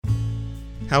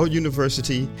Howard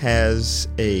University has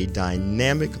a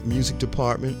dynamic music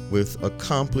department with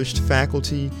accomplished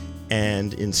faculty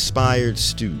and inspired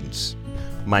students.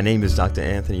 My name is Dr.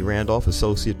 Anthony Randolph,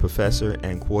 Associate Professor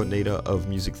and Coordinator of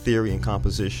Music Theory and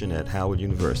Composition at Howard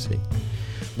University.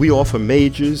 We offer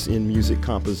majors in music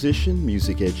composition,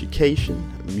 music education,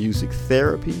 music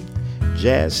therapy,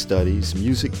 jazz studies,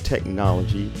 music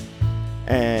technology,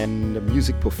 and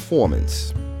music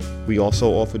performance. We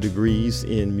also offer degrees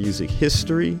in music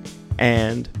history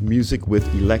and music with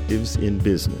electives in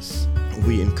business.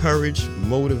 We encourage,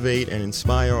 motivate, and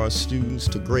inspire our students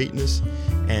to greatness,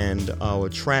 and our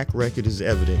track record is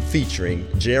evident, featuring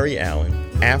Jerry Allen,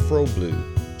 Afro Blue,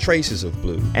 Traces of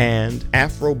Blue, and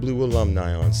Afro Blue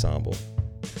Alumni Ensemble.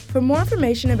 For more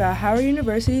information about Howard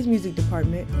University's music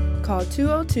department, call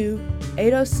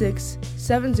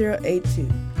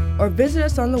 202-806-7082 or visit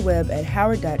us on the web at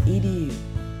howard.edu.